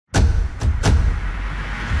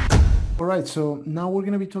All right, so now we're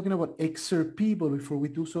going to be talking about XRP, but before we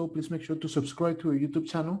do so, please make sure to subscribe to our YouTube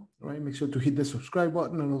channel, right? Make sure to hit the subscribe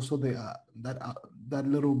button and also the that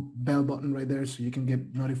little bell button right there so you can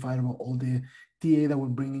get notified about all the TA that we're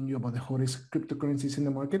bringing you about the hottest cryptocurrencies in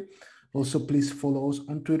the market. Also, please follow us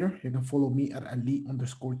on Twitter. You can follow me at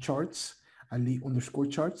Ali_charts,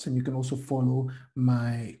 Ali_charts, and you can also follow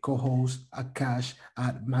my co-host Akash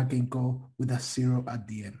at Mac&Co with a 0 at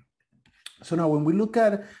the end. So now when we look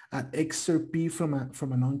at XRP from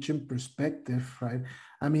an on-chain perspective, right?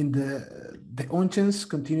 I mean, the on-chains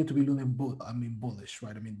continue to be looking bullish,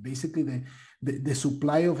 right? I mean, basically the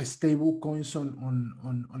supply of stable coins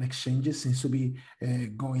on exchanges seems to be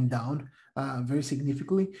going down very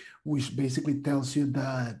significantly, which basically tells you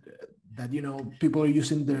that people are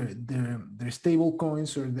using their stable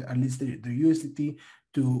coins or at least their USDT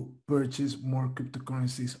to purchase more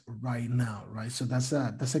cryptocurrencies right now, right? So that's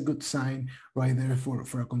a good sign right there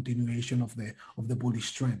for a continuation of the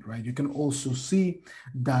bullish trend, right? You can also see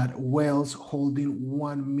that whales holding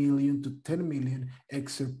 1 million to 10 million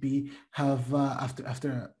XRP have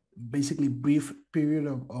after basically brief period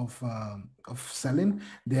of selling,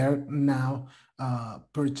 they are now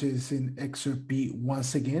purchasing XRP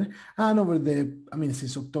once again, and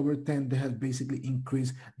since October 10, they have basically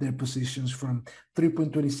increased their positions from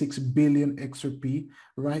 3.26 billion XRP,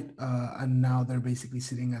 right? And now they're basically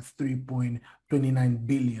sitting at 3.29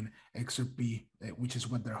 billion XRP, which is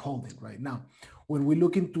what they're holding right now. When we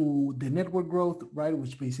look into the network growth, right,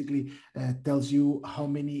 which basically tells you how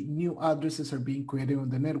many new addresses are being created on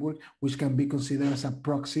the network, which can be considered as a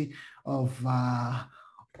proxy of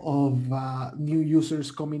new users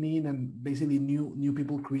coming in and basically new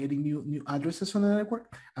people creating new addresses on the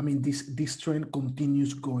network. I mean, this trend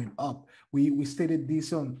continues going up. We stated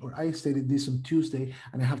this I stated this on Tuesday,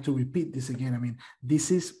 and I have to repeat this again. I mean,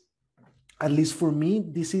 this is, at least for me,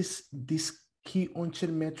 this key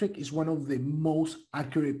on-chain metric is one of the most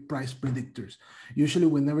accurate price predictors. Usually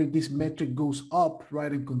whenever this metric goes up,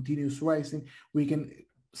 right, and continues rising, we can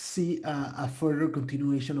see a further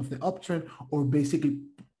continuation of the uptrend, or basically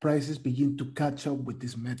prices begin to catch up with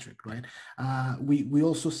this metric, right? We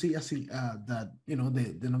also see that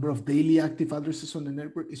the number of daily active addresses on the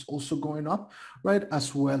network is also going up, right?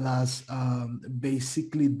 As well as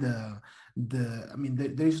basically there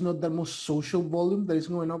is not that much social volume that is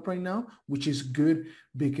going up right now, which is good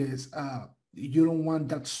because you don't want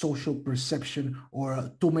that social perception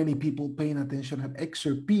or too many people paying attention at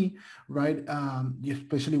XRP, right?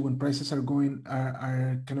 Especially when prices are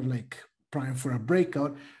kind of like prime for a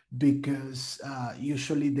breakout, because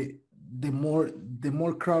usually the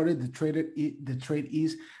more crowded the trade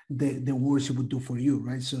is, the worse it would do for you,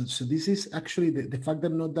 right? So this is actually the fact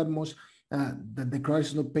that not that much that the crowd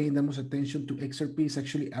is not paying that much attention to XRP is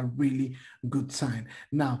actually a really good sign.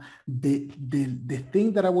 Now, the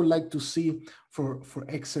thing that I would like to see for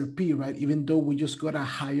XRP, right, even though we just got a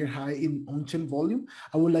higher high in on-chain volume,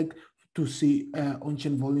 I would like to see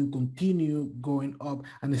on-chain volume continue going up,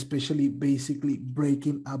 and especially basically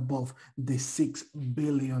breaking above the 6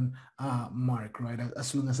 billion mark, right?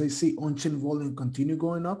 As long as I see on-chain volume continue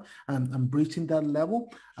going up and breaching that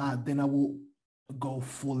level, then I will go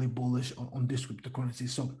fully bullish on this cryptocurrency.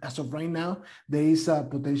 So as of right now, there is a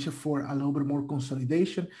potential for a little bit more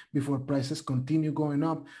consolidation before prices continue going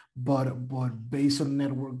up. But based on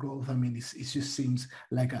network growth, I mean, it just seems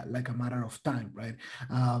like a matter of time, right?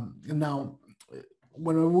 Now,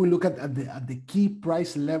 when we look at the key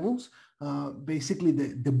price levels, basically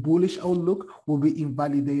the bullish outlook will be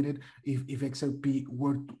invalidated if XRP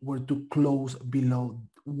were to close below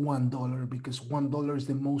 $1, because $1 is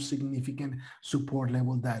the most significant support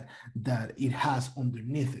level that it has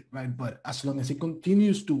underneath it, right? But as long as it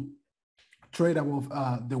continues to trade above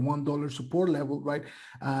the $1 support level, right,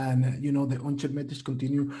 and the on-chain metrics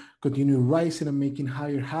continue rising and making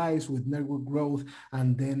higher highs with network growth,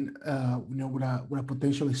 and then with a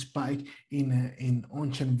potential spike in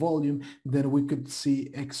on-chain volume, then we could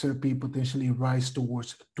see XRP potentially rise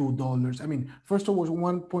towards $2. I mean, first towards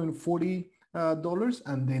 1.40 dollars,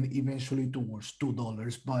 and then eventually towards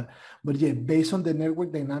 $2. But yeah, based on the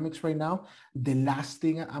network dynamics right now, the last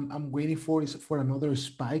thing I'm waiting for is for another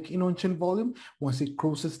spike in on-chain volume. Once it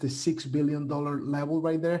crosses the $6 billion level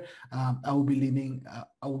right there, I will be leaning.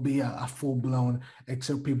 I will be a full-blown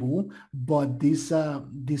XRP bull. But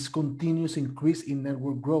this continuous increase in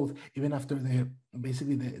network growth, even after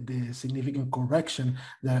basically the significant correction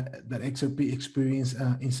that XRP experienced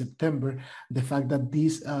in September, the fact that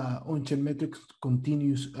this on-chain metrics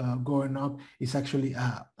continues going up is actually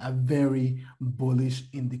a very bullish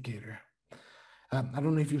indicator. I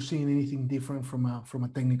don't know if you're seeing anything different from a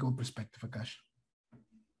technical perspective, Akash.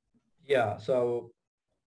 Yeah, so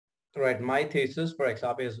right, my thesis for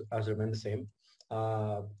XRP has remained the same.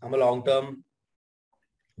 I'm a long-term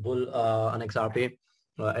bull on XRP,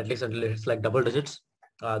 at least until it's like double digits,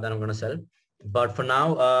 then I'm going to sell. But for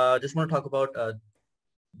now, just want to talk about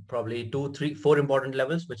probably 2, 3, 4 important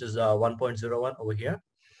levels, which is 1.01 over here,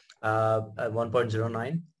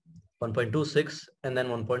 1.09, 1.26, and then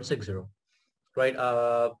 1.60. Right.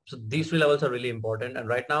 So these three levels are really important. And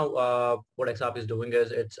right now, what XRP is doing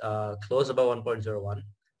is it's close above 1.01,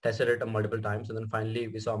 tested it multiple times, and then finally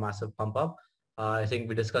we saw a massive pump up. I think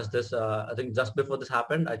we discussed this. I think just before this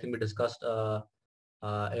happened, I think we discussed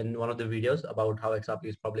in one of the videos about how XRP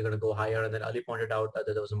is probably going to go higher. And then Ali pointed out that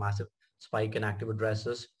there was a massive spike in active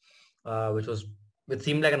addresses, it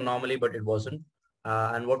seemed like an anomaly, but it wasn't.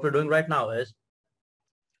 And what we're doing right now is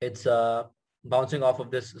it's bouncing off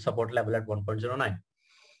of this support level at 1.09.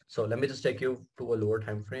 So let me just take you to a lower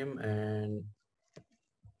time frame and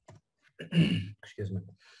excuse me.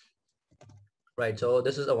 Right. So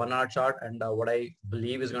this is a 1 hour chart, and what I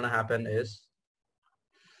believe is going to happen is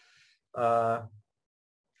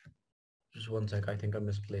just one sec. I think I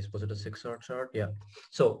misplaced. Was it a 6-hour chart? Yeah.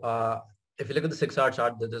 So if you look at the 6-hour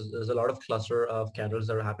chart, there's a lot of cluster of candles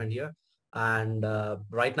that are happening here. And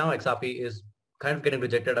right now, XRP is kind of getting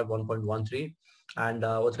rejected at 1.13. And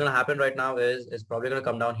what's going to happen right now is it's probably going to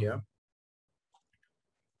come down here,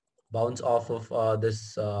 bounce off of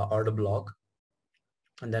this order block,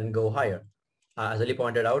 and then go higher. As Ali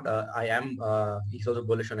pointed out, he's also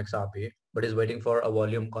bullish on XRP, but he's waiting for a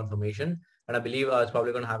volume confirmation. And I believe it's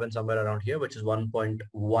probably going to happen somewhere around here, which is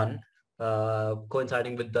 1.1,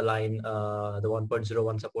 coinciding with the line, the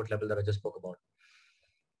 1.01 support level that I just spoke about,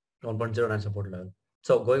 1.09 support level.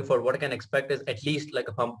 So going forward, what I can expect is at least like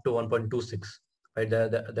a pump to 1.26. Right,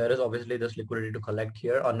 there is obviously this liquidity to collect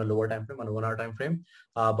here on a lower time frame, on a 1 hour time frame.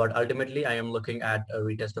 But ultimately, I am looking at a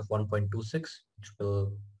retest of 1.26, which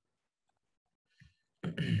will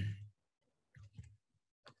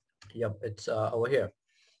yep, it's over here,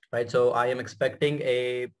 right? So I am expecting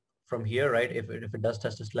from here, right? If it does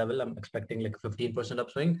test this level, I'm expecting like 15%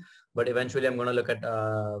 upswing, but eventually I'm going to look at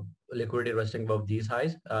liquidity resting above these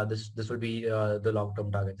highs. This will be the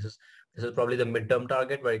long-term target. This is probably the midterm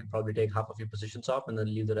target where you can probably take half of your positions off and then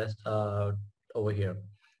leave the rest over here.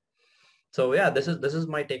 So yeah, this is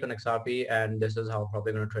my take on XRP, and this is how I'm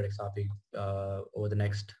probably going to trade XRP over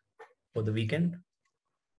the weekend.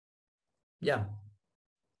 Yeah.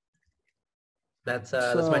 That's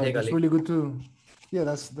my take, That's Ali. really good to, yeah,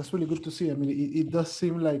 that's really good to see. I mean, it does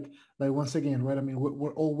seem like once again, right? I mean,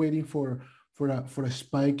 we're all waiting for a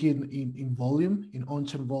spike in volume, in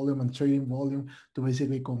on-chain volume and trading volume to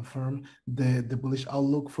basically confirm the bullish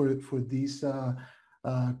outlook for this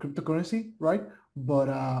cryptocurrency, right? But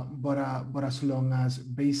as long as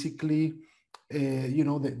basically you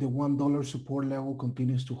know, the $1 support level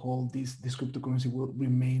continues to hold, this cryptocurrency will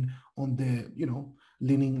remain on the, you know,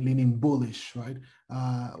 leaning bullish, right?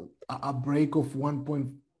 A break of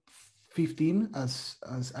 1.15, as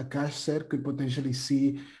Akash said, could potentially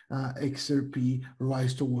see XRP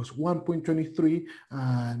rise towards 1.23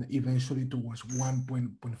 and eventually towards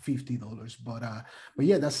 $1.50. But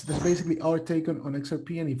yeah, that's basically our take on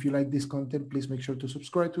XRP. And if you like this content, please make sure to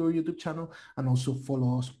subscribe to our YouTube channel and also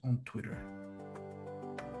follow us on Twitter.